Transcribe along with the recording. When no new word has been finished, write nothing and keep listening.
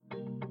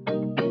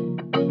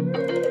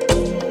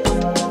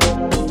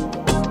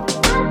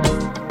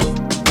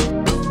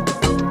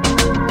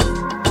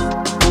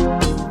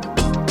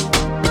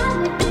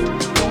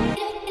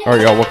All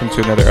right, y'all, welcome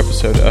to another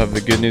episode of the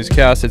Good News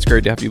Cast. It's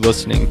great to have you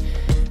listening,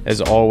 as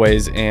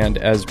always, and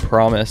as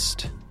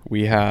promised,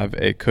 we have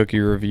a cookie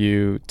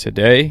review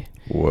today.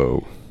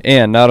 Whoa.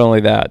 And not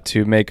only that,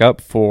 to make up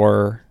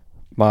for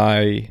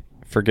my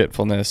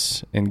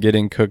forgetfulness in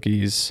getting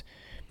cookies,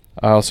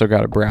 I also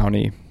got a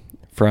brownie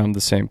from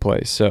the same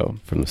place. So,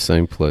 From the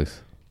same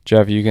place.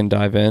 Jeff, you can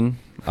dive in.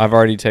 I've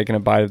already taken a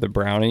bite of the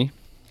brownie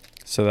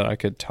so that I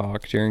could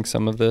talk during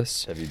some of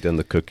this. Have you done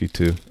the cookie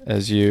too?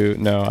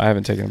 No, I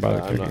haven't taken a bite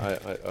of the cookie.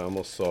 I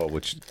almost saw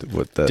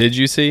what that. Did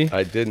you see?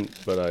 I didn't,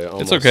 but I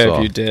almost It's okay saw.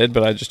 if you did,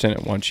 but I just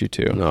didn't want you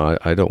to. No,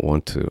 I don't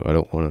want to. I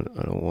don't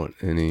want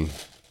any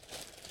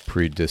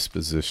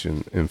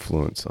predisposition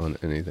influence on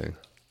anything.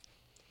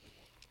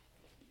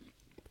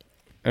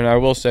 And I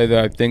will say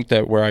that I think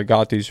that where I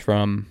got these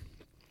from,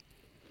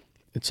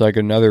 it's like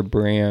another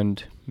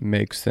brand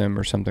makes them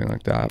or something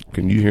like that.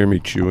 Can you hear me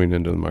chewing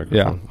into the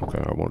microphone? Yeah.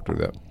 Okay, I won't do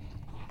that.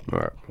 All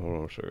right, hold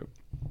on a second.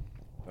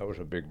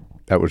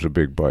 That was a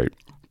big bite.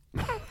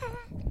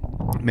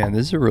 Man,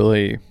 this is a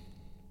really...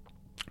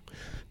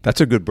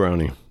 That's a good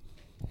brownie.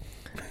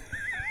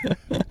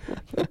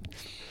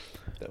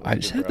 I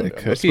just had the I'm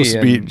cookie supposed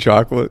to be eating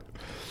chocolate,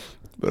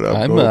 but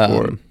I'm going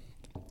for it. um,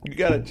 You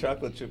got a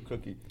chocolate chip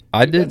cookie.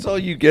 I did... That's all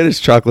you get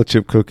is chocolate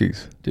chip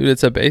cookies. Dude,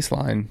 it's a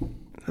baseline.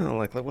 No,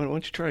 like why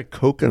don't you try a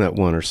coconut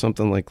one or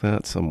something like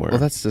that somewhere? Well,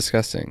 that's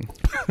disgusting.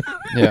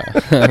 Yeah,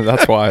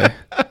 that's why.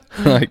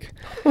 Like,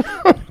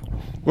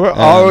 we're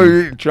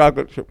always eating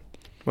chocolate chip.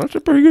 That's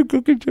a pretty good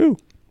cookie too.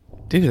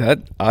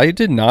 dude, I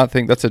did not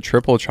think that's a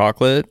triple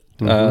chocolate.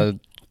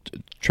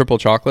 Triple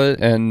chocolate,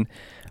 and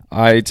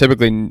I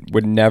typically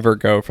would never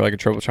go for like a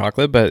triple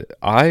chocolate, but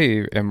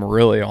I am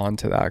really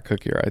onto that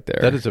cookie right there.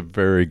 That is a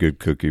very good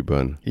cookie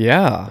bun.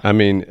 Yeah. I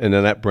mean, and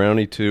then that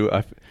brownie too.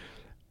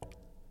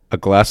 A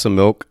glass of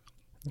milk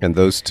and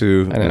those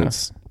two, I know. and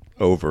it's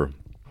over.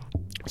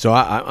 So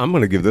I'm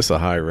going to give this a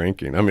high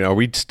ranking. I mean, are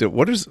we still?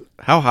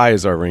 How high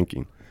is our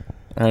ranking?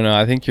 I don't know.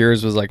 I think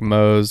yours was like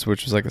Moe's,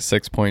 which was like a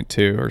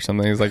 6.2 or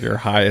something. It was like your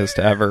highest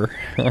ever.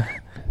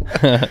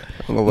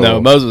 No,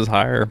 Moe's was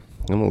higher.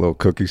 I'm a little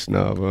cookie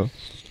snob. Huh?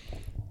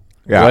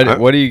 Yeah.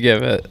 What do you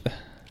give it?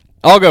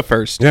 I'll go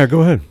first. Yeah,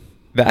 go ahead.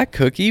 That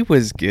cookie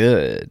was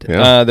good.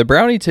 Yeah. The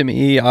brownie, to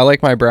me, I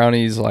like my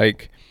brownies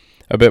like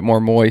a bit more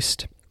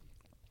moist.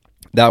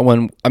 That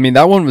one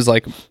was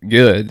like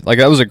good. Like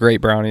that was a great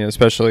brownie,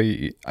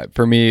 especially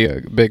for me, a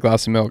big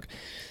glass of milk.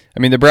 I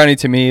mean, the brownie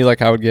to me,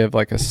 like I would give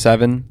like a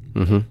 7.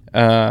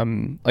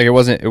 Mm-hmm. Like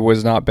it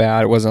was not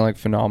bad. It wasn't like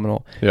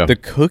phenomenal. Yeah. The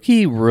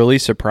cookie really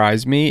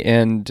surprised me,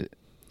 and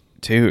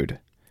dude,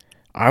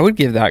 I would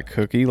give that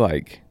cookie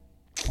like.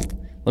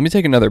 Let me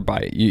take another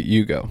bite.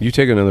 You go. You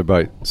take another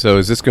bite. So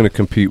is this going to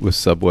compete with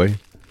Subway?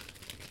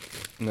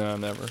 No,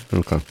 never.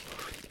 Okay.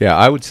 Yeah,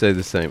 I would say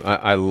the same.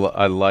 I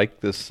like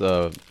this.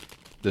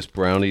 This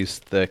brownie's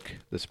thick.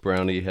 This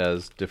brownie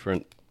has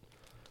different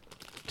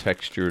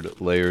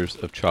textured layers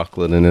of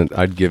chocolate in it.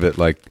 I'd give it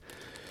like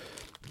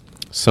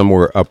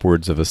somewhere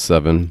upwards of a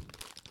 7.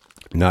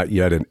 Not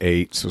yet an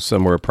 8, so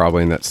somewhere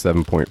probably in that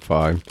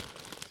 7.5.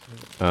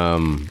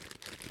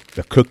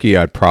 The cookie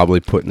I'd probably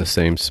put in the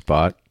same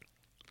spot.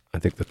 I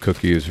think the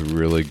cookie is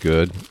really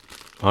good.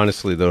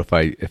 Honestly, though,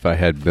 if I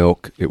had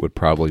milk, it would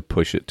probably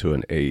push it to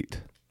an 8.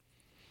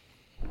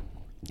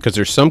 Because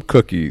there's some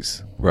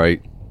cookies,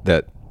 right,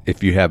 that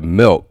if you have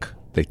milk,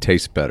 they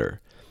taste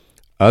better.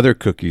 Other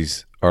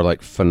cookies are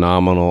like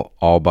phenomenal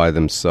all by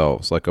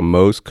themselves. Like a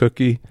Moe's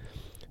cookie,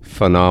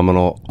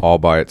 phenomenal all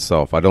by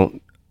itself. I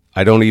don't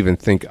even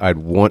think I'd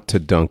want to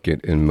dunk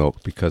it in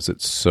milk because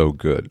it's so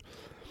good.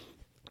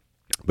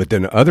 But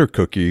then other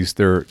cookies,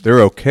 they're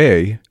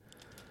okay,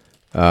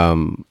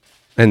 and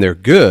they're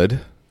good.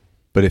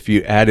 But if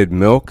you added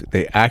milk,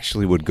 they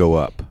actually would go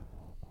up.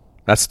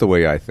 That's the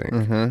way I think.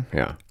 Mm-hmm.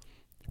 Yeah.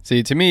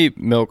 See, to me,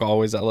 milk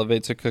always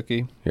elevates a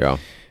cookie. Yeah.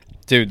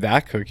 Dude,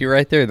 that cookie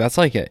right there, that's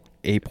like an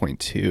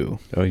 8.2.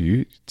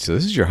 Oh, so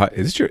this is your high?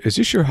 Is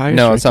this your highest?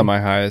 No, it's not ranking? my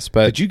highest.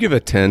 But Did you give a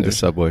 10 to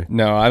Subway?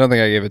 No, I don't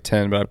think I gave a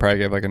 10, but I'd probably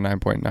give like a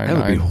 9.99. That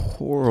would be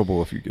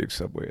horrible if you gave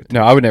Subway a 10.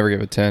 No, I would never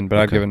give a 10, but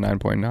I'd give a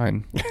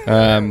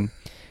 9.9.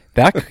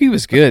 That cookie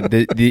was good.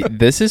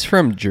 This is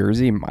from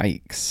Jersey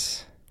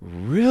Mike's.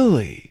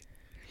 Really?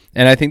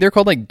 And I think they're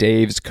called like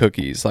Dave's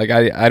cookies. Like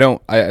I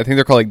think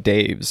they're called like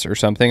Dave's or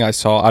something. I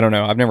don't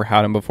know. I've never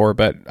had them before,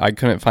 but I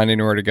couldn't find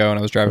anywhere to go, and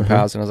I was driving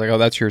past, and I was like, "Oh,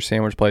 that's your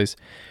sandwich place."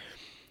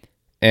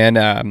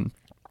 And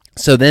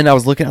so then I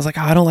was looking. I was like,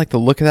 "Oh, I don't like the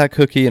look of that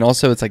cookie," and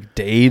also it's like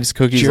Dave's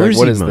cookies. Jersey Like,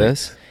 what is Mike's.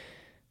 this,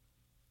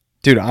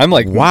 dude? I'm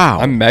like,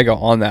 wow, I'm mega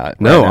on that.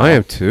 No, right now. I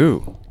am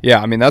too.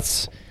 Yeah, I mean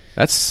that's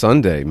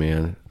Sunday,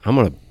 man. I'm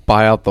gonna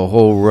buy out the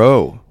whole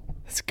row.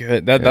 that's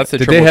good. That's the.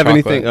 Did triple they have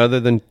chocolate. anything other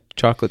than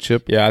chocolate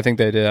chip? Yeah, I think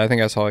they did. I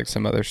think I saw like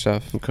some other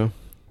stuff. Okay.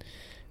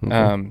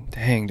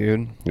 Dang,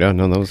 dude. Yeah,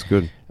 no, that was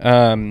good.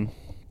 So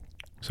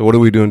So what are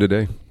we doing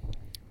today?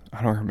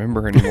 I don't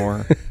remember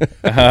anymore.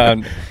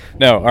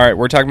 No, all right.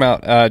 We're talking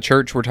about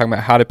church. We're talking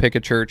about how to pick a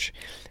church.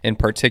 In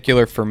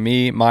particular, for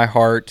me, my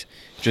heart,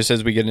 just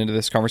as we get into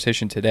this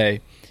conversation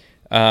today,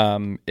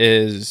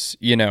 is,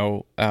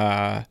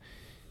 I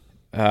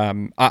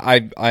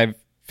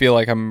feel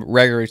like I'm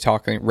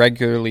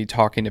regularly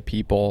talking to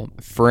people,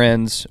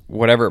 friends,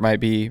 whatever it might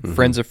be,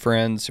 friends of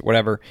friends,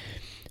 whatever,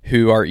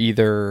 who are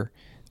either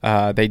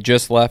they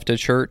just left a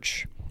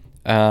church,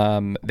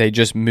 they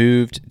just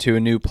moved to a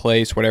new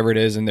place, whatever it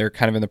is, and they're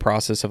kind of in the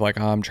process of like,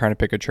 oh, I'm trying to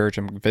pick a church,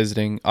 I'm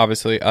visiting.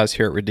 Obviously, us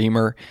here at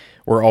Redeemer,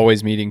 we're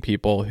always meeting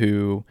people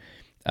who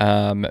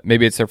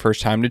maybe it's their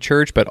first time to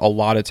church, but a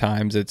lot of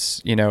times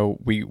it's,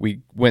 we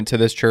went to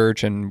this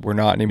church and we're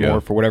not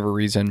anymore for whatever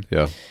reason.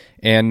 Yeah.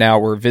 And now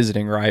we're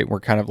visiting, right?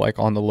 We're kind of like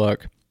on the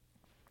look.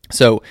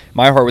 So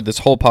my heart with this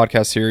whole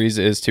podcast series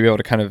is to be able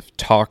to kind of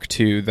talk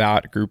to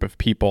that group of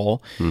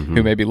people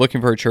who may be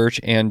looking for a church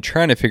and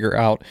trying to figure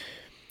out,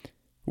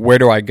 where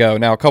do I go?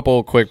 Now, a couple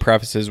of quick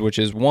prefaces, which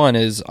is one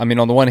is, on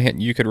the one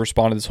hand, you could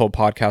respond to this whole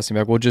podcast and be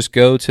like, well, just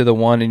go to the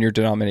one in your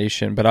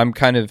denomination. But I'm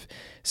kind of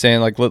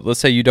saying, like, let's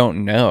say you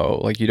don't know,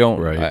 like you don't,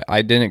 right.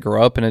 I didn't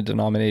grow up in a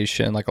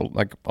denomination, like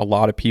a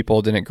lot of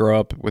people didn't grow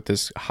up with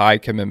this high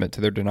commitment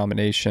to their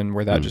denomination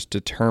where that just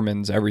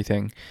determines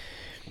everything.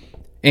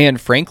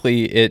 And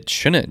frankly, it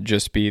shouldn't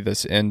just be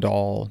this end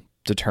all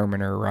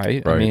determiner,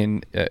 right?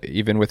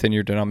 Even within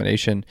your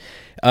denomination.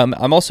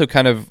 I'm also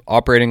kind of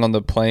operating on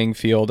the playing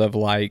field of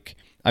like,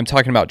 I'm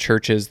talking about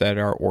churches that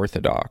are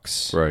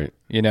orthodox. Right.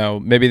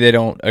 Maybe they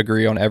don't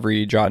agree on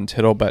every jot and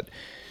tittle, but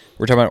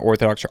we're talking about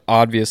orthodox.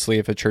 Obviously,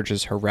 if a church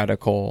is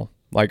heretical,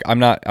 like I'm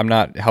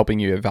not helping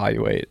you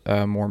evaluate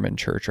a Mormon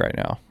church right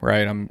now,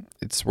 right?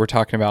 We're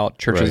talking about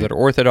churches that are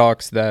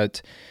orthodox,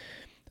 that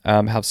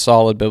have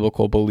solid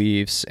biblical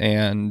beliefs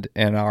and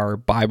are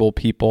Bible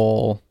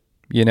people.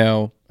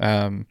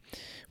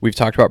 We've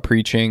talked about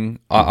preaching.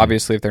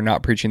 Obviously, if they're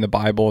not preaching the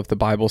Bible,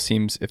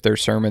 if their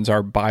sermons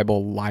are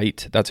Bible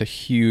light, that's a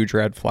huge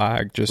red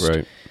flag.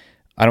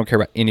 I don't care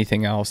about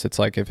anything else. It's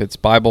like, if it's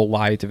Bible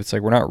light, if it's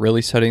like, we're not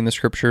really studying the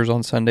scriptures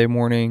on Sunday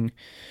morning,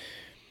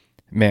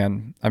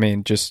 man,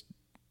 just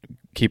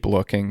keep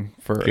looking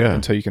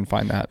until you can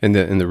find that. And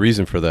the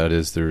reason for that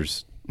is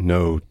there's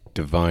no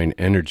divine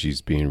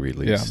energies being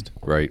released,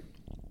 right?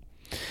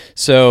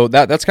 So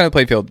that's kind of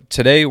the playfield.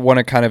 Today, want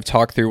to kind of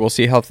talk through, we'll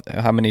see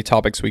how many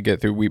topics we get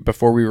through.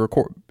 Before we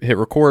hit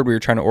record, we were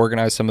trying to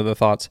organize some of the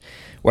thoughts.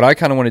 What I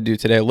kind of want to do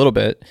today a little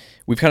bit,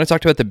 we've kind of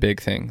talked about the big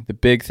thing. The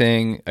big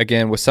thing,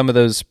 again, with some of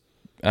those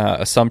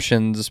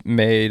assumptions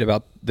made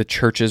about the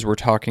churches we're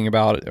talking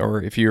about,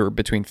 or if you're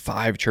between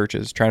 5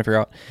 churches, trying to figure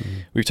out,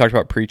 we've talked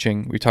about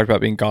preaching, we've talked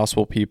about being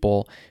gospel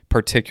people,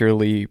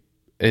 particularly,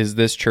 is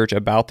this church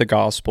about the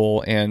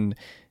gospel, and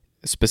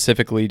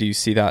specifically, do you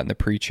see that in the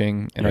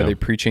preaching? And are they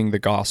preaching the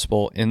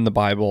gospel in the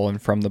Bible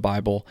and from the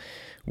Bible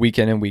week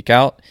in and week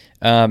out?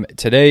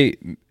 Today,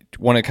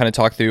 want to kind of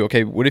talk through,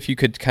 okay, what if you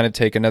could kind of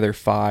take another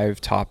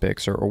 5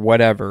 topics or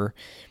whatever,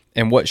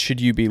 and what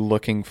should you be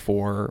looking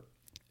for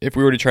if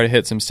we were to try to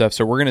hit some stuff?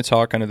 So we're going to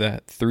talk under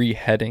the 3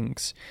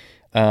 headings.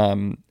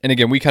 And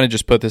again, we kind of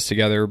just put this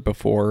together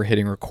before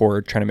hitting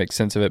record, trying to make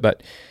sense of it.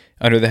 But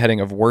under the heading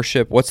of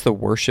worship, what's the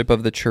worship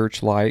of the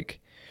church like?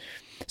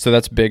 So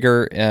that's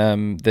bigger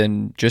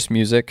than just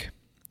music,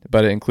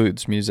 but it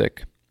includes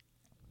music.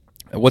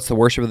 What's the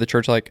worship of the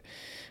church like?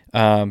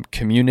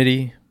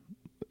 Community,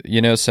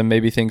 some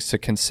maybe things to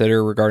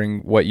consider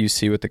regarding what you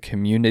see with the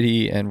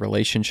community and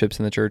relationships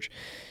in the church.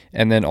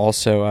 And then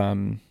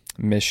also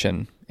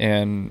mission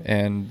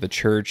and the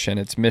church and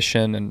its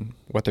mission and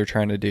what they're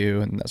trying to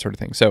do and that sort of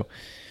thing. So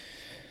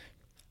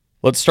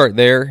let's start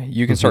there.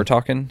 You can start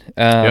talking.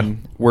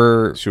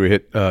 Should we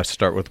hit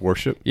start with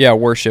worship? Yeah,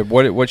 worship.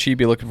 What should you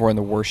be looking for in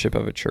the worship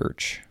of a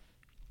church?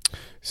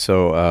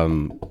 So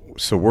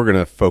we're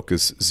going to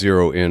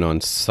zero in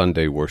on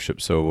Sunday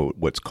worship. So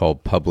what's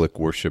called public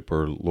worship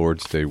or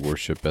Lord's Day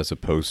worship, as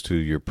opposed to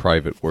your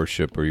private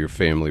worship or your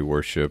family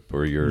worship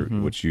or your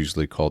what's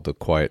usually called the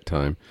quiet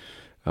time.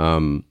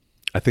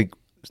 I think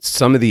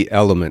some of the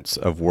elements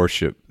of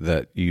worship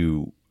that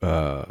you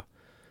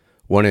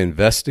want to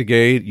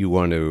investigate, you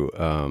want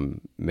to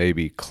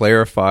maybe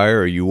clarify,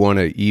 or you want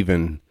to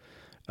even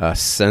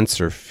sense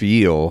or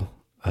feel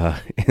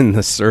in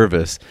the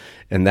service,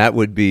 and that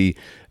would be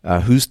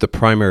who's the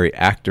primary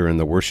actor in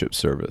the worship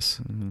service.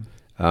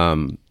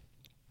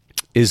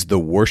 Is the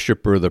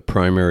worshiper the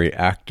primary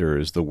actor?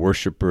 Is the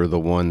worshiper the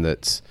one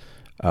that's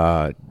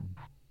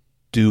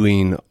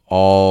doing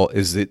all?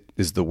 Is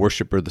the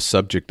worshiper the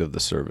subject of the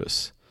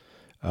service?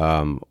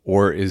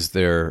 Or is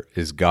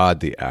God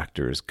the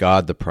actor? Is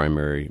God the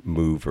primary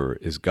mover?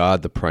 Is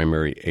God the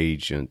primary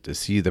agent?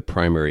 Is he the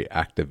primary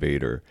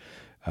activator?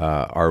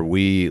 Are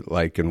we,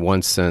 like, in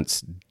one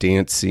sense,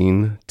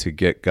 dancing to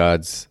get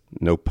God's,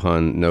 no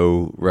pun,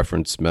 no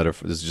reference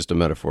metaphor, this is just a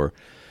metaphor.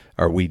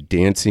 Are we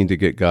dancing to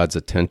get God's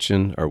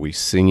attention? Are we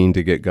singing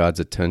to get God's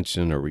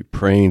attention? Are we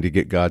praying to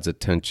get God's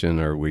attention?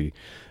 Are we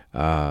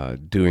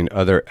doing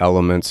other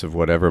elements of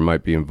whatever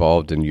might be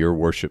involved in your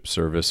worship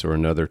service or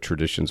another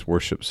tradition's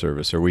worship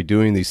service? Are we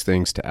doing these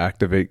things to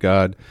activate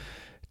God,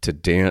 to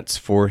dance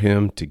for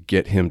him, to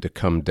get him to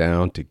come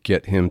down, to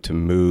get him to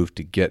move,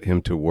 to get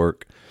him to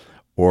work?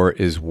 Or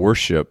is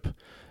worship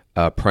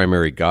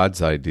primary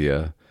God's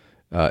idea.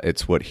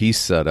 It's what He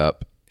set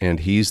up, and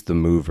He's the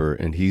mover,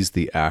 and He's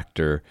the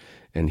actor,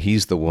 and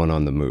He's the one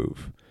on the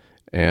move.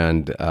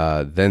 And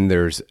then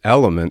there's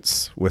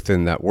elements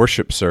within that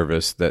worship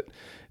service that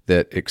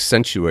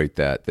accentuate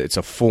that. It's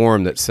a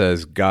form that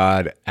says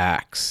God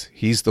acts.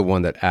 He's the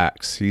one that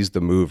acts. He's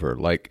the mover.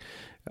 Like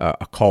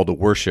a call to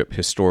worship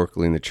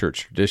historically in the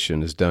church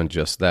tradition has done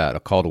just that. A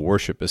call to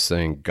worship is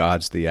saying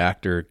God's the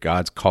actor.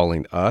 God's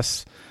calling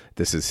us.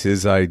 This is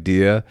His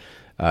idea.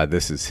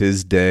 This is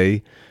His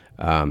day.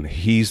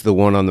 He's the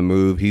one on the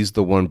move. He's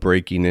the one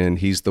breaking in.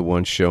 He's the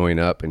one showing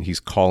up, and He's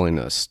calling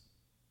us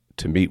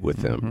to meet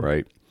with Him,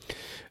 right?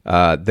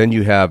 Then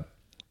you have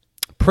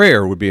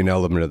prayer would be an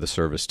element of the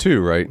service too,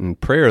 right? And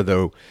prayer,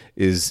 though,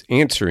 is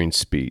answering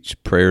speech.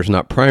 Prayer is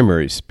not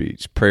primary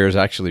speech. Prayer is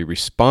actually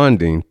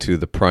responding to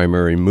the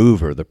primary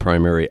mover, the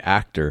primary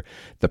actor,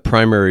 the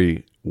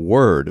primary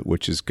word,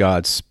 which is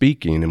God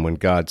speaking. And when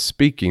God's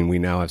speaking, we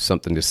now have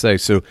something to say.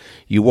 So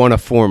you want to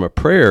form a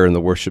prayer in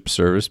the worship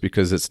service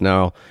because it's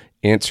now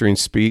answering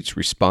speech,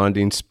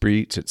 responding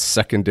speech. It's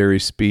secondary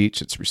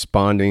speech. It's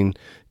responding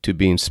to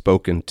being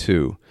spoken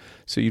to.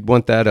 So you'd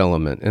want that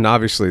element. And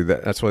obviously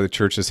that's why the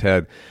church has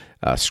had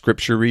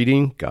scripture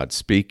reading, God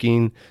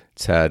speaking.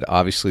 It's had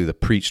obviously the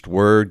preached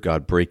word,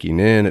 God breaking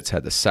in. It's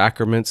had the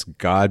sacraments,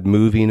 God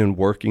moving and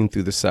working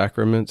through the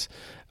sacraments.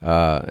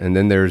 And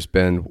then there's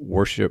been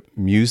worship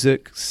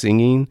music,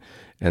 singing,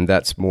 and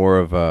that's more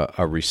of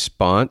a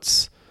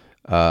response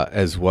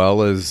as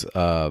well as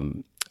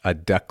a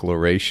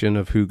declaration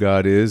of who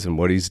God is and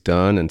what He's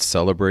done, and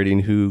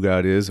celebrating who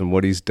God is and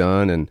what He's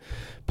done. And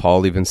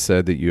Paul even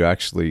said that you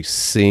actually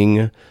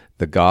sing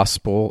the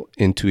gospel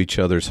into each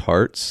other's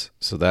hearts.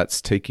 So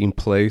that's taking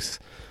place.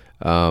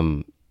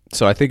 So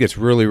I think it's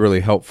really, really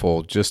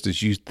helpful, just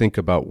as you think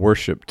about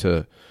worship,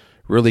 to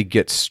really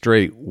get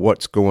straight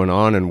what's going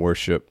on in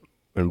worship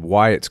and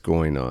why it's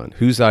going on.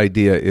 Whose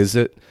idea is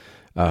it?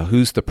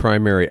 Who's the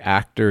primary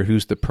actor?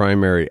 Who's the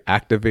primary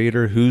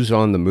activator? Who's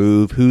on the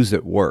move? Who's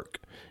at work?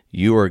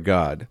 You or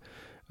God?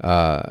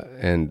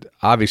 And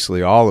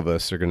obviously all of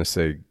us are going to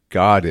say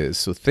God is.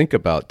 So think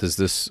about, does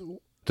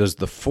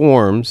the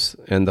forms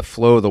and the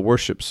flow of the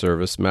worship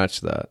service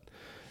match that?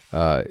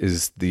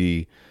 Is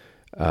the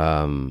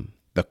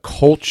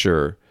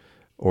culture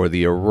or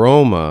the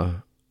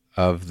aroma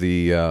of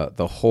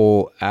the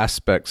whole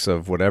aspects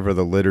of whatever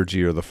the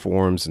liturgy or the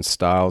forms and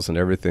styles and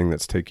everything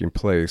that's taking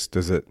place,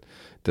 does it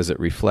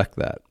reflect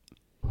that?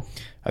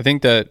 I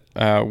think that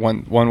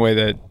one way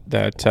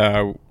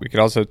that we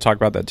could also talk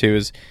about that too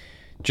is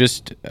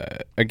just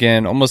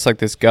again, almost like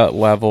this gut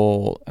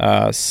level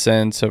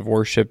sense of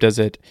worship. Does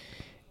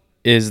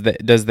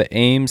the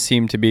aim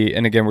seem to be?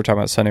 And again, we're talking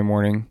about Sunday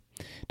morning.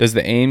 Does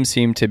the aim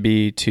seem to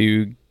be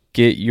to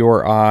get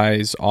your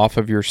eyes off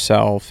of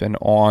yourself and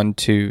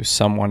onto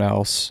someone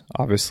else?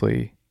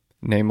 Obviously,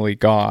 namely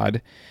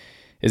God.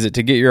 Is it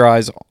to get your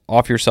eyes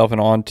off yourself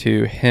and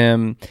onto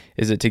Him?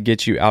 Is it to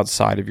get you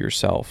outside of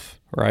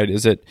yourself? Right?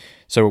 Is it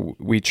so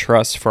we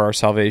trust for our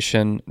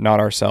salvation, not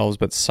ourselves,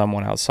 but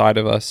someone outside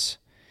of us,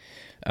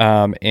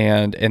 and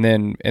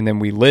then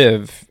we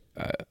live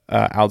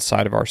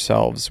outside of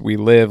ourselves. We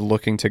live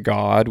looking to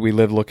God. We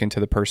live looking to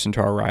the person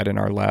to our right and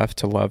our left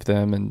to love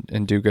them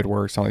and do good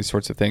works, all these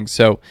sorts of things.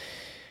 So,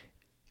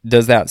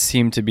 does that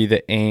seem to be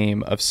the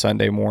aim of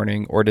Sunday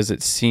morning, or does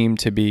it seem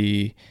to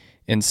be,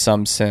 in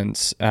some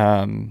sense,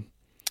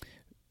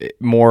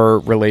 more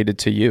related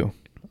to you?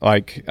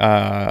 Like,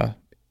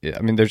 I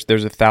mean, there's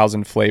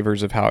 1,000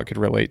 flavors of how it could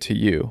relate to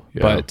you,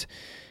 yeah. But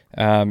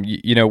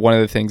one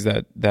of the things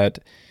that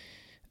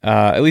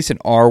at least in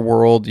our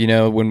world,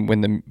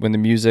 when the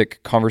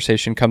music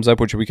conversation comes up,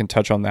 which we can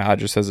touch on that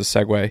just as a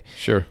segue.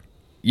 Sure.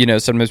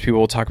 Sometimes people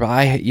will talk about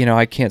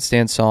I can't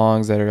stand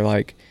songs that are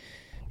like,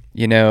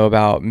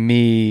 about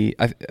me.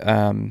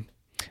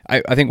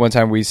 I think one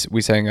time we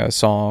sang a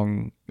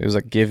song. It was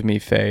like "Give Me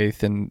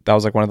Faith," and that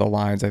was like one of the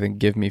lines. I think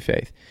 "Give me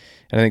faith."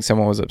 And I think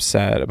someone was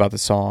upset about the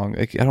song.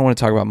 Like, I don't want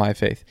to talk about my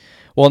faith.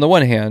 Well, on the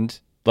one hand,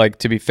 like,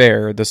 to be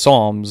fair, the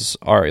Psalms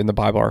in the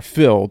Bible are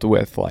filled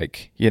with,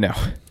 like,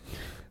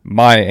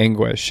 my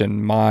anguish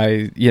and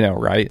my,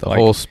 right? The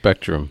whole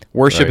spectrum.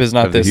 Worship is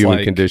not this,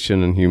 human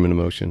condition and human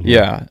emotion.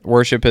 Yeah.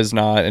 Worship is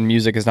not, and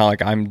music is not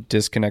like I'm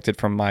disconnected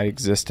from my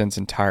existence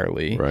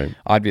entirely. Right.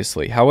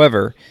 Obviously.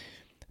 However,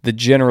 the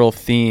general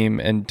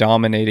theme and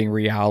dominating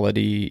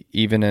reality,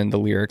 even in the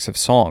lyrics of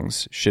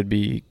songs, should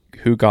be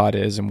who God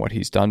is and what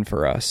He's done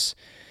for us,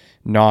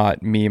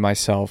 not me,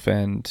 myself,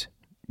 and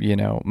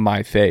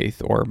my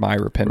faith or my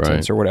repentance,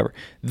 right, or whatever.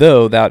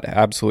 Though that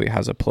absolutely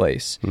has a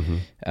place.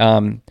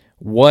 Mm-hmm.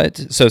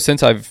 So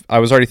since I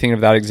was already thinking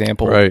of that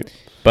example, right?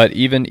 But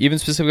even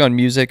specifically on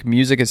music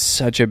is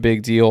such a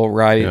big deal,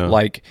 right? Yeah.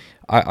 Like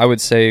I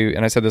would say,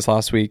 and I said this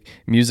last week,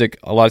 music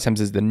a lot of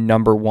times is the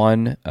number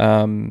one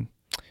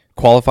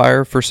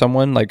qualifier for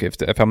someone, like if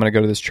I'm going to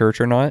go to this church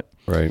or not.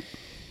 Right.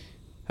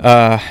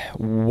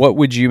 What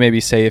would you maybe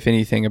say, if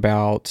anything,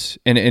 about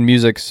and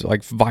music's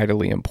like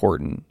vitally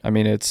important. I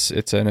mean, it's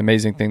an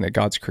amazing thing that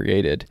God's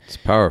created. It's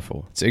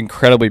powerful. It's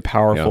incredibly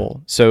powerful.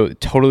 Yeah. So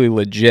totally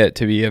legit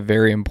to be a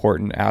very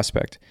important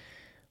aspect.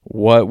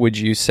 What would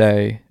you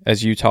say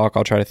as you talk?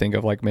 I'll try to think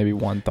of like maybe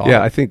one thought.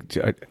 Yeah, I think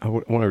I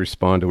want to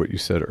respond to what you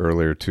said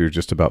earlier too,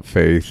 just about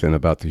faith and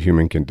about the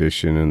human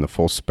condition and the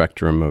full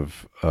spectrum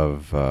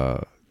of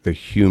the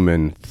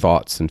human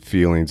thoughts and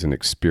feelings and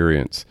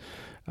experience.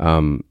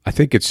 I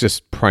think it's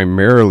just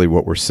primarily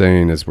what we're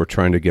saying is we're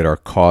trying to get our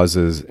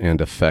causes and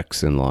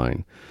effects in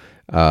line.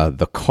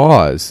 The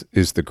cause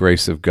is the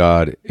grace of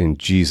God in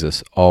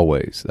Jesus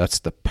always. That's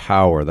the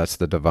power. That's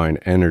the divine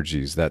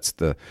energies. That's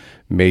the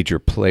major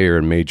player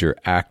and major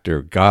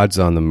actor. God's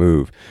on the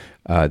move.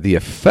 The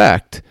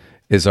effect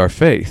is our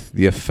faith.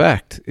 The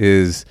effect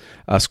is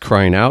us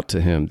crying out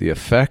to him. The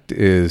effect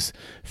is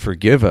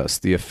forgive us.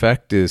 The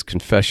effect is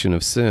confession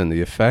of sin.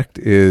 The effect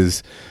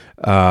is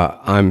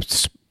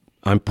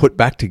I'm put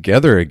back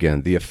together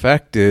again. The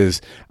effect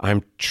is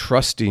I'm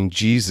trusting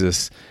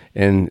Jesus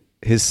and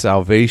his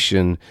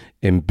salvation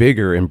in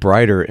bigger and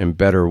brighter and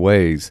better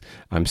ways.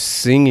 I'm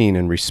singing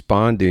and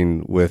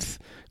responding with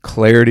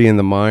clarity in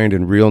the mind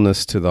and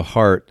realness to the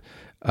heart,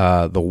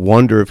 the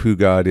wonder of who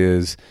God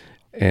is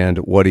and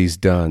what he's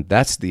done.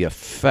 That's the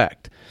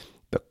effect.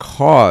 The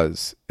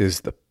cause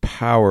is the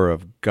power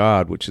of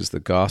God, which is the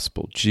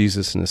gospel,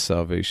 Jesus and his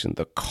salvation.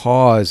 The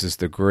cause is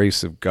the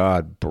grace of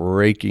God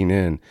breaking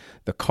in.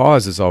 The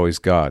cause is always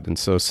God. And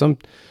so some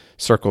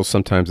circles,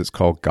 sometimes it's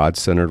called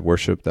God-centered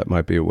worship. That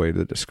might be a way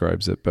that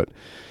describes it. But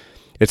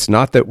it's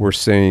not that we're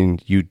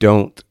saying you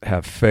don't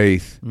have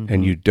faith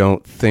and you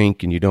don't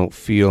think and you don't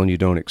feel and you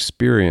don't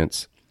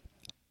experience.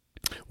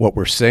 What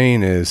we're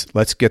saying is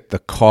let's get the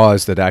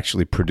cause that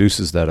actually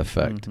produces that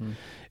effect.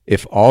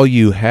 If all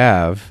you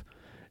have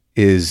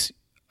is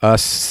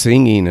us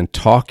singing and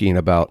talking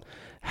about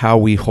how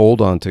we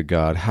hold on to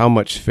God, how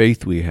much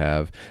faith we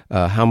have,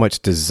 how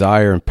much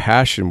desire and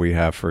passion we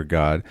have for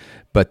God,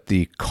 but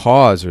the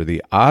cause or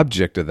the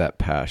object of that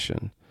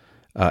passion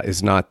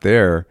is not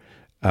there,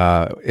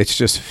 it's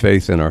just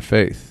faith in our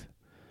faith.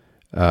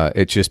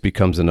 It just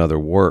becomes another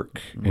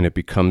work, and it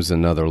becomes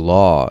another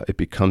law. It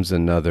becomes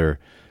another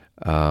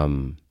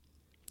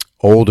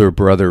older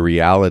brother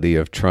reality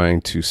of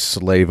trying to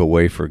slave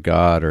away for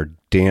God or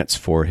dance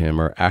for him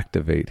or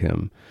activate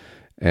him.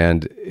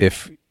 And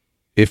if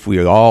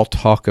we all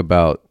talk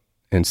about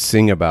and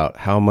sing about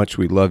how much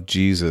we love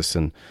Jesus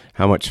and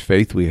how much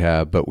faith we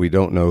have, but we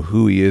don't know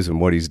who he is and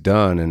what he's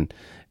done, and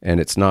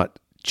it's not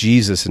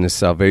Jesus and his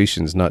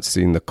salvation is not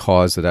seeing the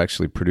cause that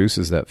actually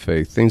produces that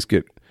faith, things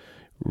get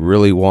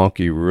really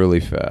wonky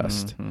really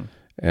fast.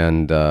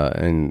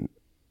 And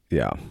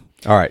yeah.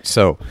 All right,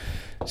 so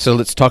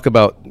let's talk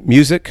about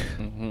music.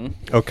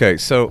 Okay,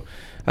 so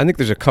I think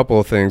there's a couple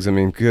of things. I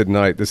mean, good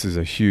night. This is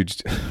a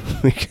huge.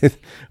 we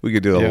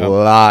could do a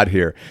lot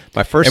here.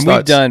 My first, and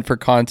we've done, for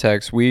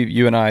context,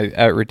 you and I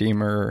at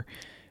Redeemer,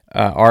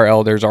 our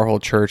elders, our whole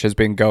church has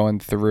been going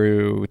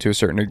through, to a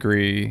certain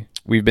degree,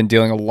 we've been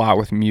dealing a lot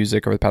with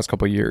music over the past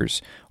couple of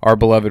years. Our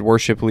beloved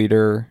worship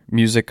leader,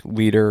 music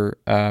leader,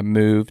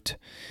 moved.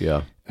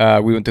 Yeah.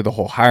 We went through the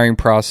whole hiring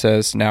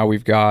process. Now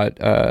we've got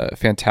a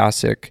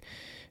fantastic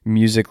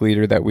music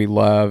leader that we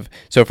love.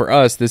 So for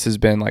us, this has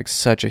been like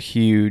such a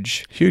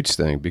huge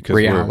thing because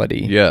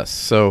reality. Yes.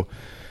 So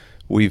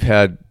we've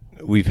had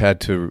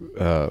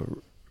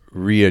to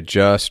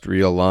readjust,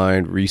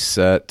 realign,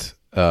 reset,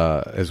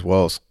 as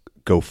well as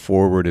go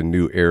forward in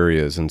new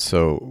areas, and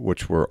so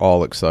which we're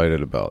all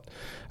excited about.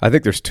 I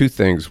think there's two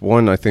things.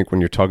 One, I think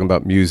when you're talking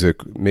about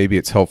music, maybe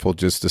it's helpful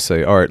just to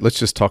say, all right, let's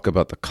just talk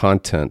about the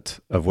content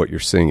of what you're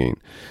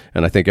singing.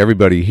 And I think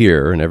everybody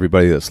here and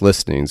everybody that's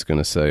listening is going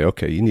to say,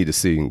 okay, you need to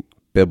sing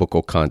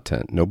biblical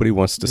content. Nobody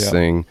wants to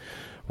sing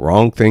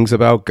wrong things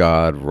about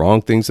God,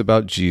 wrong things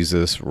about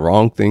Jesus,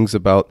 wrong things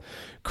about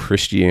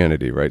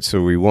Christianity, right?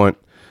 So we want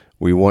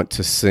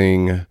to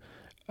sing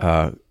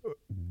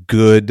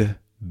good,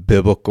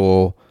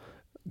 biblical,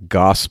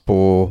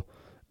 gospel,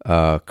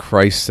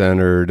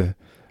 Christ-centered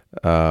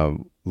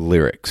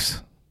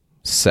lyrics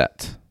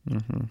set.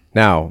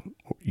 Now,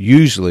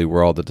 usually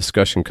where all the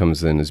discussion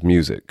comes in is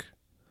music.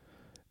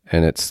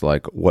 And it's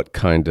like, what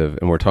kind of,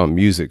 and we're talking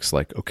music's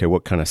like, okay,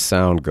 what kind of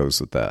sound goes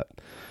with that?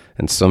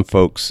 And some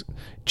folks,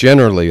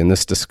 generally in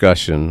this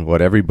discussion,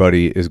 what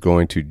everybody is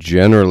going to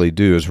generally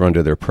do is run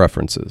to their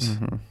preferences.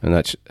 And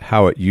that's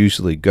how it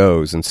usually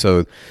goes. And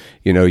so,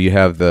 you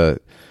have the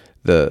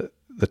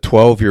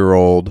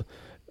 12-year-old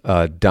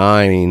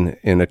dying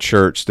in a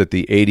church that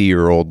the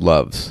 80-year-old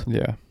loves.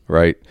 Yeah.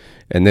 Right?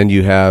 And then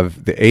you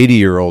have the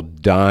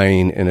 80-year-old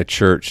dying in a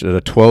church that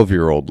a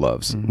 12-year-old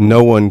loves.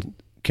 No one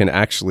can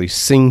actually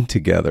sing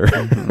together,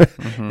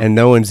 and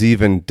no one's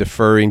even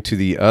deferring to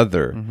the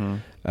other.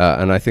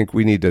 And I think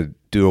we need to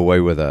do away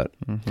with that.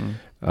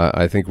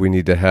 I think we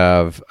need to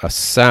have a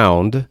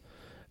sound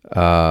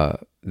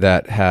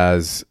that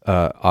has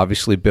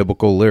obviously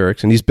biblical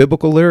lyrics, and these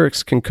biblical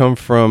lyrics can come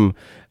from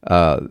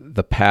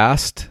the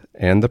past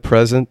and the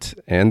present,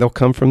 and they'll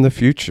come from the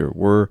future.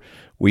 We're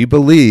we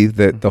believe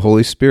that the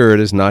Holy Spirit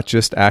is not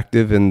just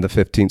active in the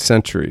 15th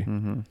century,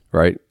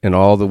 right? And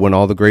when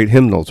all the great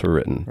hymnals were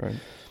written. Right.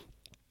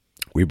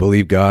 We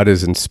believe God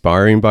is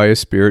inspiring by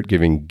His Spirit,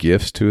 giving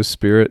gifts to His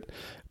Spirit,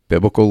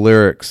 biblical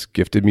lyrics,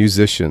 gifted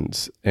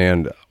musicians.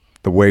 And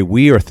the way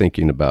we are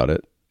thinking about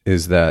it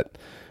is that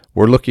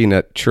we're looking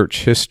at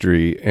church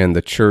history, and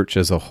the church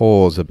as a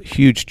whole is a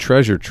huge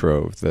treasure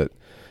trove, that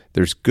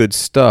there's good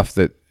stuff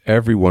that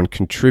everyone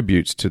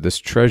contributes to this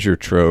treasure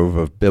trove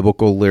of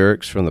biblical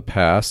lyrics from the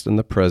past and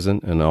the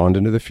present and on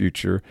into the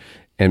future,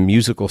 and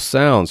musical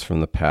sounds from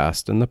the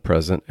past and the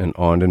present and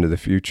on into the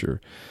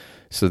future.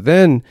 So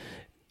then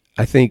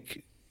I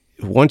think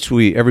once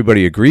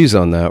everybody agrees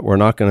on that, we're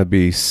not going to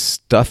be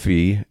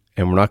stuffy,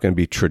 and we're not going to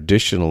be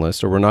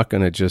traditionalist, or we're not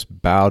going to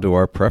just bow to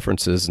our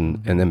preferences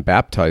and then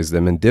baptize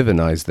them and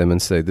divinize them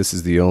and say this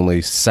is the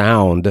only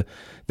sound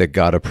that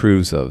God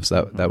approves of.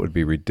 So that would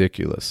be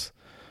ridiculous.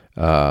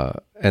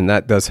 And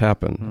that does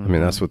happen. I mean,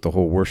 that's what the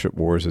whole worship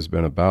wars has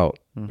been about,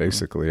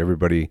 basically.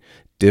 Everybody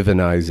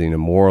divinizing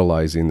and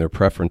moralizing their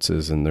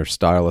preferences and their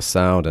style of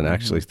sound, and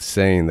actually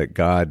saying that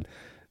God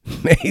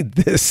made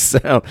this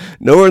sound.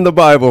 Nowhere in the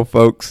Bible,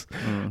 folks,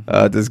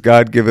 does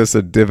God give us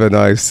a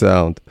divinized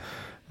sound.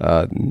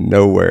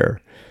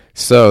 Nowhere.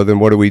 So then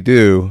what do we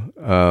do?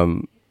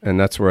 And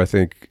that's where I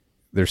think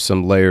there's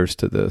some layers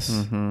to this.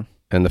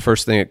 And the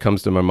first thing that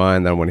comes to my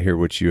mind that I want to hear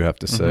what you have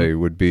to say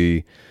would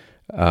be,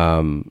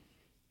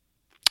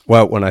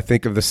 well, when I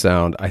think of the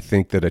sound, I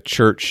think that a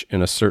church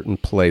in a certain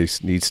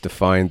place needs to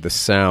find the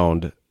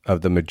sound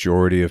of the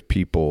majority of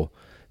people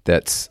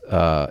that's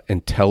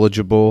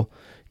intelligible,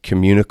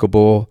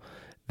 communicable,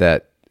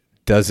 that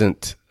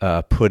doesn't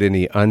put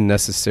any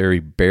unnecessary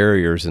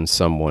barriers in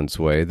someone's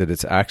way, that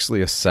it's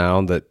actually a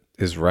sound that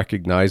is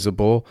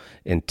recognizable,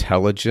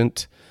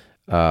 intelligent,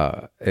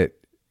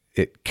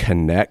 it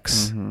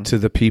connects to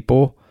the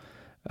people.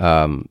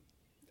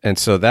 And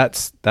so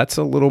that's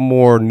a little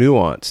more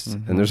nuanced,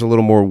 and there's a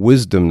little more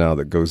wisdom now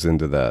that goes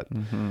into that.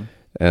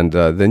 And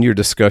then your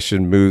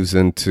discussion moves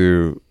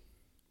into,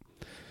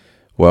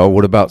 well,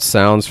 what about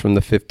sounds from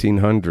the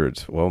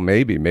 1500s? Well,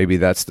 maybe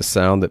that's the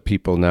sound that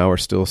people now are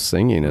still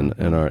singing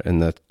and are in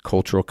the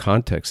cultural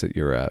context that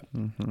you're at.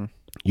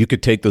 You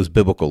could take those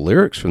biblical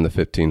lyrics from the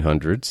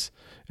 1500s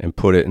and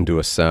put it into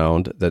a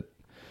sound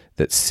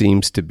that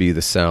seems to be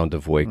the sound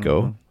of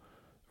Waco.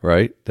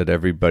 Right?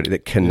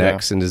 That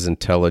connects and is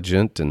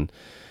intelligent. And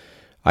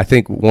I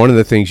think one of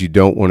the things you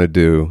don't want to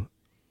do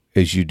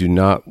is you do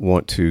not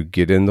want to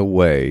get in the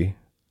way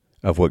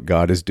of what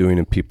God is doing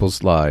in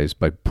people's lives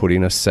by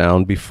putting a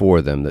sound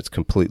before them that's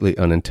completely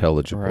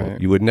unintelligible.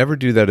 Right. You would never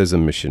do that as a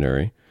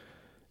missionary.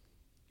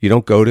 You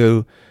don't go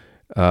to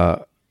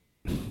the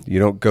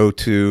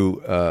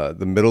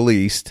Middle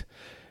East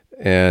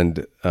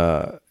and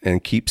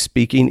keep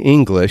speaking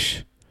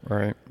English.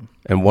 Right.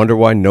 And wonder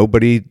why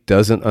nobody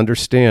doesn't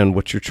understand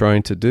what you're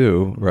trying to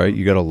do, right?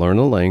 You got to learn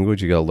the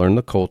language, you got to learn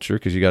the culture,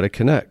 because you got to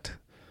connect.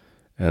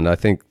 And I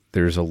think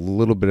there's a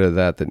little bit of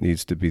that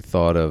needs to be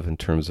thought of in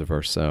terms of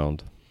our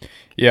sound.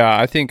 Yeah,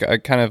 I think I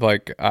kind of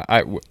like,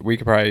 we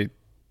could probably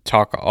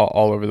talk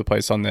all over the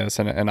place on this,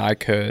 and I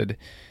could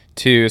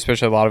too,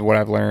 especially a lot of what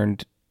I've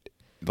learned,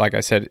 like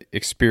I said,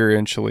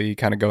 experientially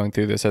kind of going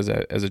through this as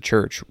a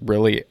church,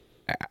 really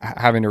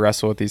having to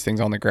wrestle with these things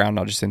on the ground,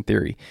 not just in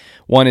theory.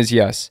 One is,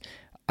 yes,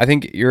 I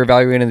think you're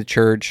evaluating the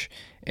church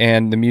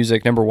and the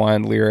music. Number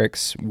one,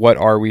 lyrics. What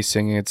are we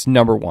singing? It's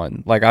number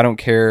one. Like, I don't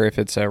care if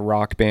it's a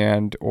rock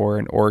band or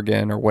an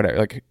organ or whatever.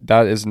 Like,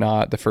 that is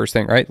not the first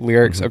thing, right?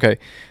 Lyrics. Okay.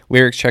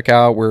 Lyrics, check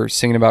out. We're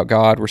singing about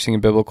God. We're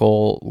singing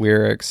biblical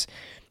lyrics,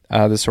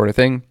 this sort of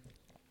thing.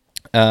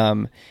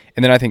 And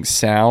then I think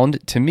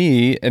sound, to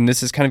me, and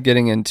this is kind of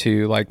getting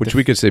into like, which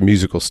we could say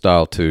musical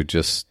style too,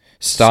 just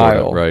style,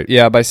 sort of, right?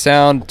 Yeah. By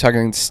sound,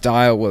 talking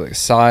style,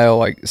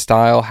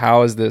 style.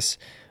 How is this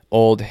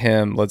old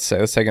hymn, let's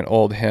take an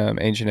old hymn,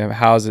 ancient hymn,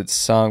 how is it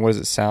sung, what does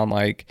it sound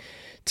like?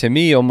 To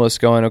me,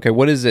 almost going, okay,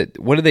 what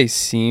do they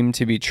seem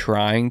to be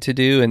trying to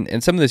do?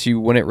 And some of this you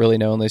wouldn't really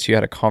know unless you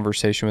had a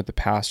conversation with the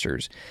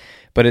pastors.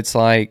 But it's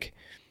like,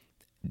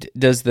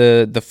 does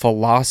the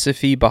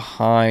philosophy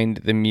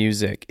behind the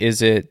music,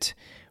 is it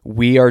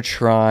we are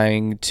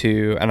trying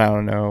to, and I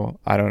don't know,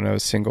 a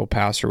single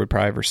pastor would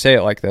probably ever say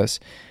it like this,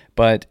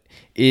 but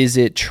is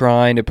it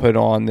trying to put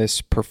on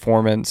this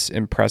performance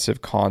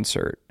impressive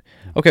concert?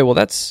 Okay, well,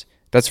 that's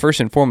first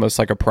and foremost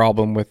like a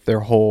problem with their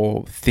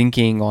whole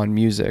thinking on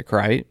music,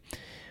 right?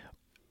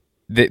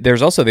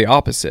 There's also the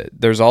opposite.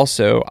 There's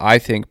also, I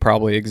think,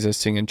 probably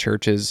existing in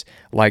churches,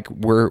 like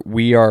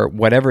we are,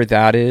 whatever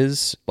that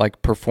is,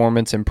 like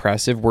performance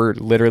impressive, we're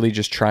literally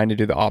just trying to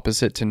do the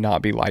opposite to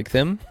not be like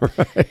them.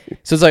 Right.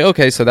 So it's like,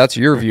 okay, so that's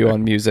your view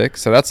on music.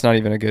 So that's not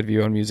even a good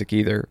view on music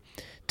either.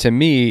 To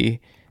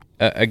me,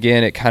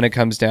 again, it kind of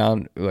comes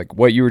down, like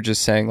what you were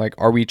just saying, like,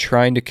 are we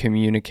trying to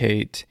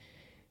communicate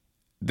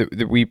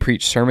that we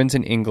preach sermons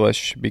in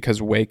English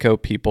because Waco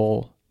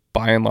people,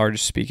 by and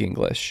large, speak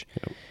English.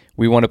 Yep.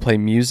 We want to play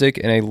music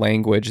in a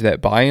language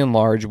that, by and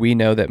large, we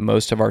know that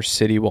most of our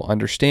city will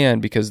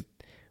understand because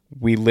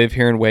we live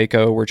here in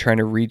Waco. We're trying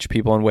to reach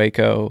people in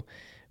Waco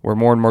where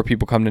more and more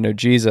people come to know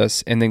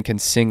Jesus and then can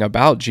sing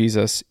about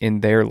Jesus in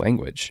their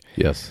language.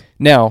 Yes.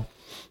 Now,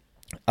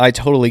 I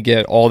totally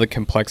get all the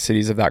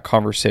complexities of that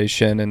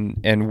conversation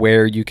and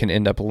where you can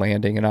end up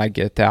landing, and I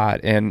get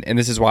that. And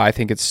this is why I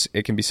think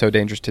it can be so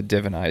dangerous to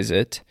divinize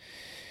it,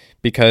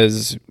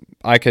 because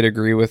I could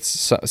agree with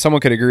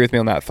someone could agree with me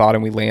on that thought,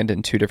 and we land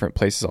in two different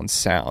places on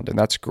sound, and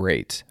that's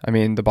great. I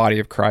mean, the body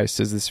of Christ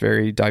is this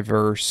very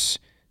diverse,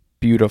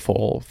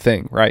 beautiful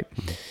thing, right?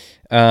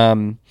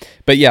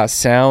 But yeah,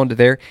 sound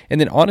there.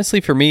 And then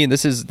honestly for me, and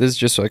this is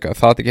just like a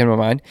thought that came to my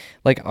mind,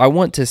 like I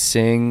want to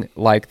sing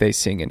like they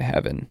sing in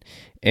heaven.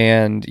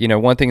 And,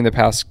 one thing in the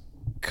past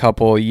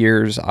couple of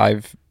years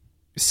I've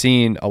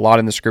seen a lot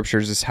in the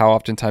scriptures is how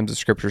oftentimes the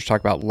scriptures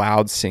talk about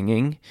loud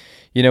singing.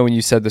 When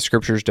you said the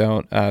scriptures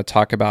don't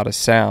talk about a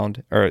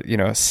sound or,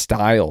 a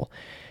style,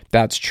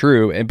 that's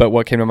true. But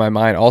what came to my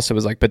mind also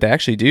was like, but they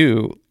actually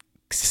do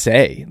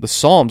say, the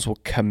Psalms will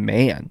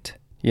command,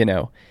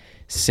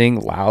 sing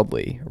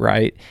loudly,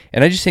 right?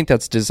 And I just think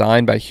that's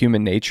designed by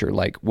human nature.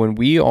 Like when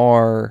we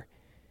are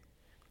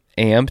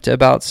amped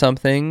about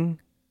something,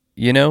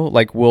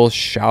 like we'll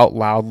shout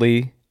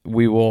loudly,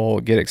 we will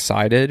get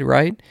excited,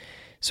 right?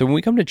 So when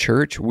we come to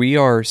church, we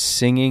are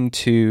singing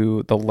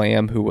to the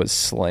Lamb who was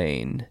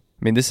slain.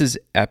 I mean, this is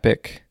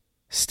epic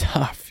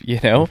stuff,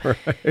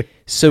 Right.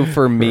 So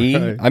for me,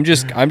 Right. I'm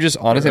just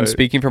honest. I'm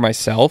speaking for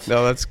myself.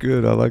 No, that's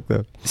good. I like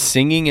that.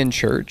 Singing in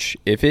church,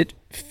 if it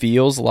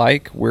feels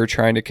like we're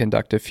trying to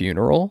conduct a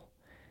funeral,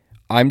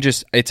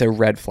 it's a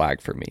red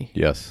flag for me.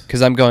 Yes.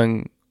 Because I'm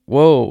going,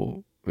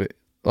 whoa,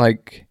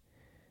 like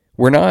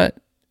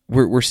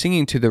we're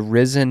singing to the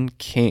risen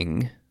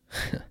King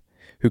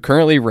who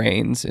currently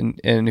reigns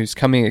and who's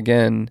coming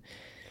again.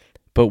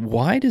 But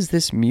why does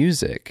this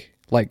music,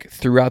 like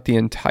throughout the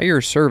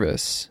entire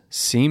service,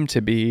 seem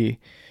to be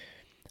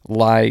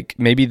like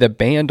maybe the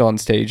band on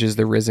stage is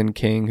the risen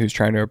King who's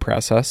trying to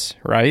oppress us,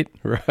 right?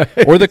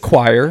 Right. Or the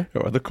choir.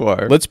 Or the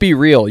choir. Let's be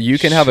real. You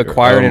can have a Sure.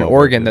 choir and an Oh,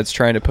 organ my that's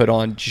trying to put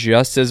on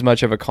just as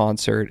much of a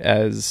concert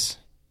as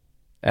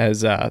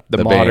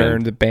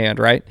the band,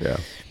 right? Yeah.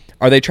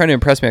 Are they trying to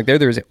impress me like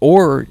they're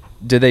or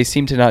do they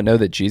seem to not know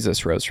that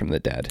Jesus rose from the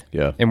dead?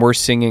 Yeah. And we're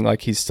singing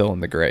like he's still in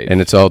the grave. And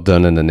it's all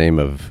done in the name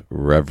of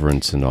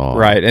reverence and awe.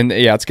 Right. And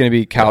yeah, it's going to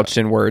be couched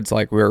in words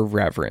like we're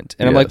reverent.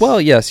 And I'm like, Yes. well,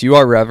 yes, you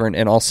are reverent.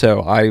 And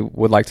also I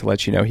would like to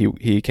let you know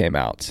he came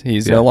out.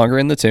 He's no longer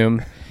in the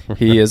tomb.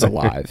 He is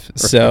alive.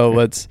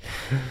 So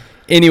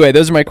anyway,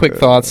 those are my quick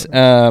thoughts.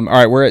 All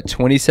right. We're at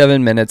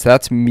 27 minutes.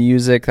 That's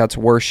music. That's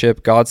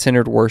worship,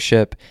 God-centered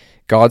worship,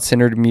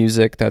 God-centered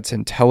music that's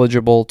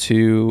intelligible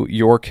to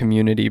your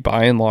community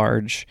by and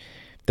large,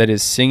 that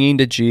is singing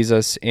to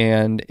Jesus.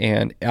 And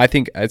I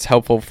think it's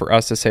helpful for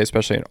us to say,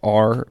 especially in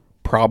our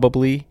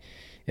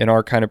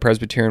kind of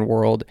Presbyterian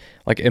world,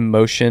 like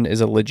emotion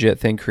is a legit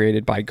thing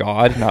created by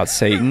God, not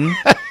Satan.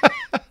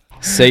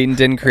 Satan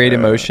didn't create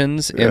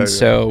emotions.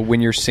 So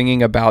when you're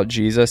singing about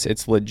Jesus,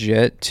 it's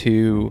legit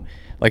to,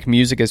 like,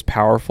 music is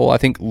powerful. I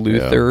think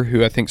Luther,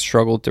 who I think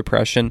struggled with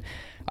depression,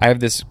 I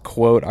have this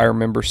quote I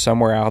remember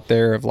somewhere out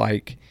there of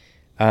like,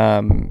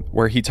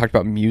 where he talked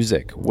about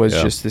music was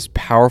just this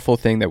powerful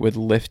thing that would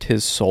lift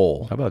his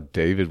soul. How about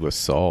David with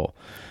Saul?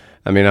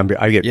 I mean,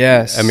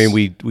 Yes. I mean,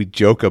 we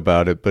joke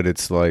about it, but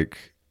it's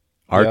like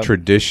our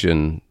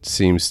tradition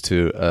seems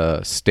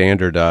to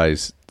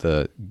standardize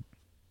the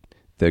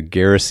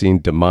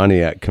Gerasene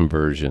demoniac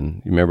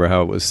conversion. You remember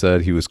how it was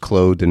said he was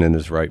clothed and in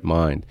his right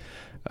mind.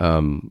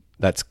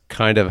 That's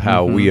kind of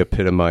how we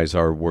epitomize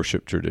our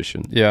worship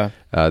tradition. Yeah.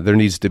 There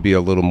needs to be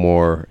a little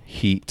more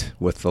heat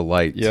with the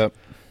light. Yep.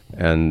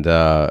 And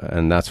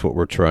that's what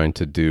we're trying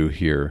to do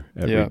here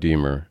at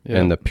Redeemer. Yep.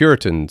 And the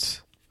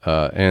Puritans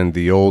and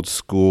the old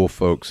school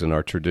folks in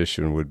our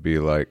tradition would be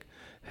like,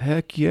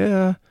 heck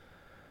yeah.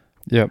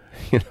 Yep.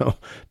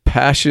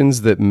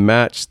 Passions that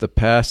match the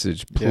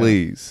passage,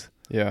 please.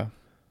 Yeah.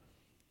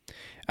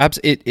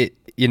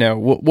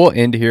 We'll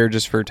end here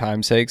just for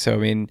time's sake. So, I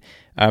mean,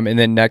 and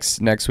then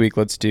next week,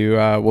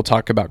 we'll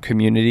talk about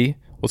community.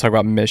 We'll talk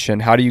about mission.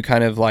 How do you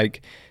kind of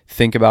like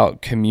think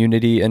about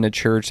community in a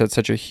church? That's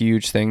such a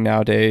huge thing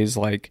nowadays.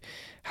 Like,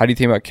 how do you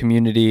think about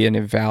community and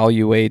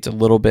evaluate a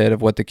little bit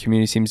of what the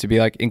community seems to be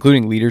like,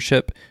 including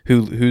leadership?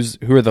 Who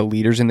are the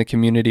leaders in the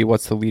community?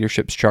 What's the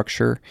leadership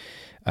structure?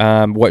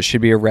 What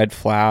should be a red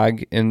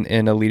flag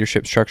in a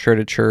leadership structure at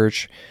a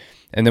church?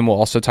 And then we'll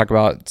also talk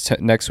about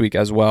next week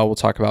as well. We'll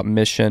talk about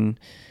mission,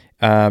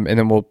 and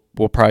then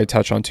we'll probably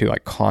touch on too,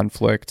 like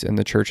conflict in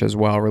the church as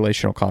well,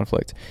 relational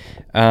conflict.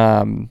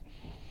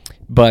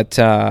 But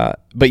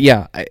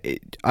yeah,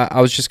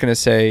 I was just gonna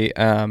say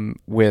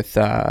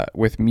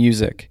with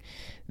music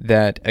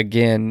that,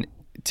 again,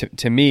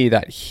 to me,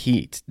 that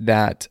heat,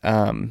 that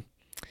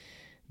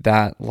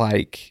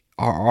like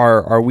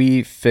are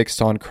we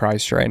fixed on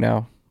Christ right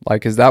now?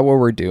 Like, is that what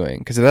we're doing?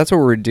 Because if that's what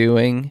we're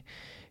doing,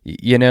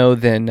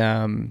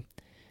 then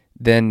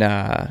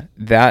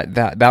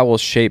that will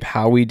shape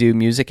how we do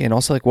music, and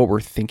also like what we're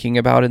thinking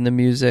about in the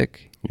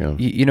music. Yeah.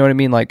 You know what I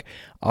mean? Like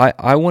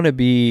I want to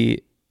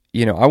be,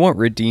 I want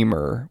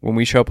Redeemer when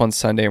we show up on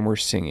Sunday and we're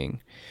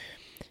singing,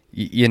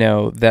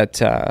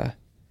 that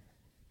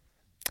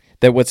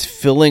what's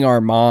filling our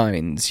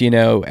minds,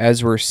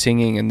 as we're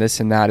singing and this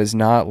and that is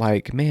not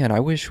like, man, I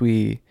wish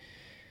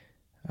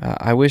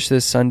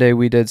this Sunday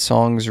we did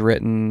songs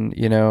written,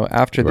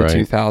 after the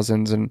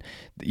 2000s, and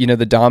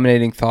the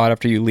dominating thought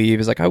after you leave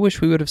is like, I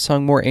wish we would have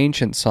sung more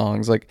ancient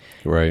songs. Like,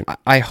 right.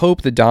 I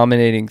hope the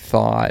dominating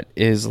thought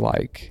is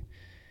like,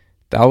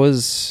 that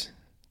was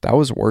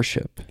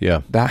worship.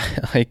 Yeah.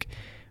 That, like,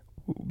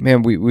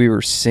 man, we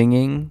were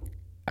singing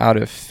out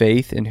of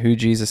faith in who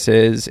Jesus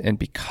is and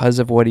because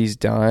of what he's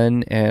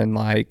done, and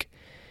like,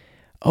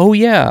 oh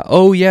yeah,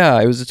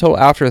 it was a total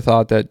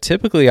afterthought that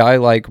typically I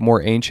like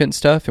more ancient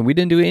stuff, and we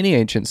didn't do any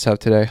ancient stuff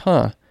today,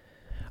 huh?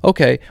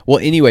 Okay, well,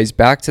 anyways,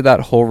 back to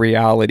that whole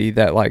reality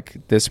that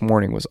like this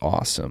morning was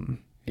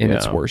awesome in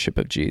its worship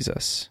of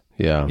Jesus.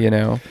 Yeah.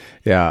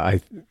 Yeah,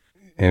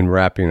 and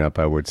wrapping up,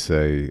 I would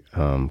say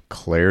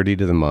clarity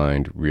to the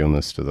mind,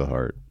 realness to the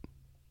heart.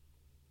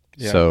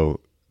 Yeah. So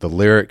the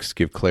lyrics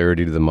give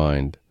clarity to the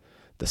mind.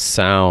 The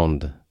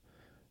sound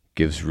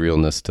gives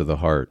realness to the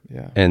heart.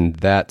 Yeah. And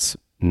that's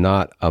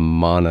not a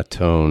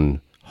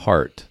monotone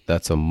heart.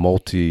 That's a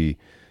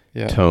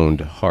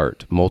multi-toned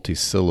heart,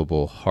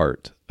 multi-syllable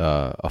heart,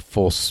 a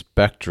full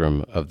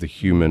spectrum of the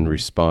human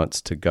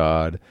response to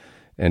God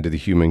and to the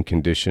human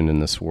condition in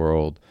this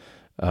world.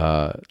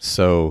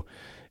 So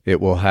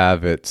it will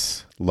have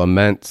its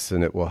laments,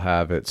 and it will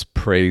have its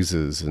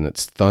praises and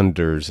its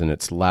thunders and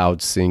its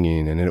loud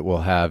singing, and it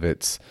will have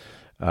its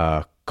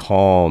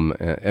calm.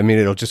 I mean,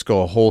 it'll just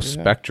go a whole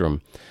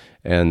spectrum.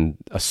 And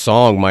a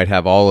song might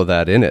have all of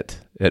that in it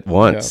at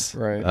once.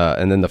 Yeah, right.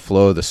 And then the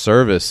flow of the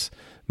service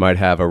might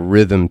have a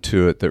rhythm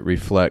to it that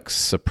reflects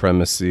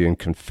supremacy and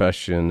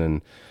confession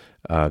and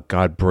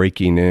God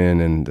breaking in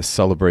and the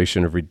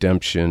celebration of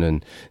redemption,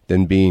 and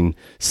then being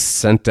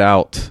sent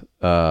out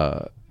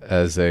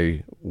as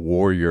a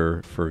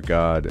warrior for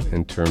God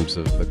in terms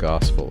of the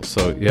gospel.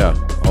 So yeah,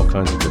 all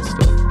kinds of good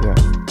stuff.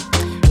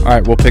 Yeah. All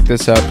right, we'll pick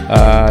this up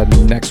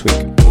next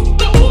week.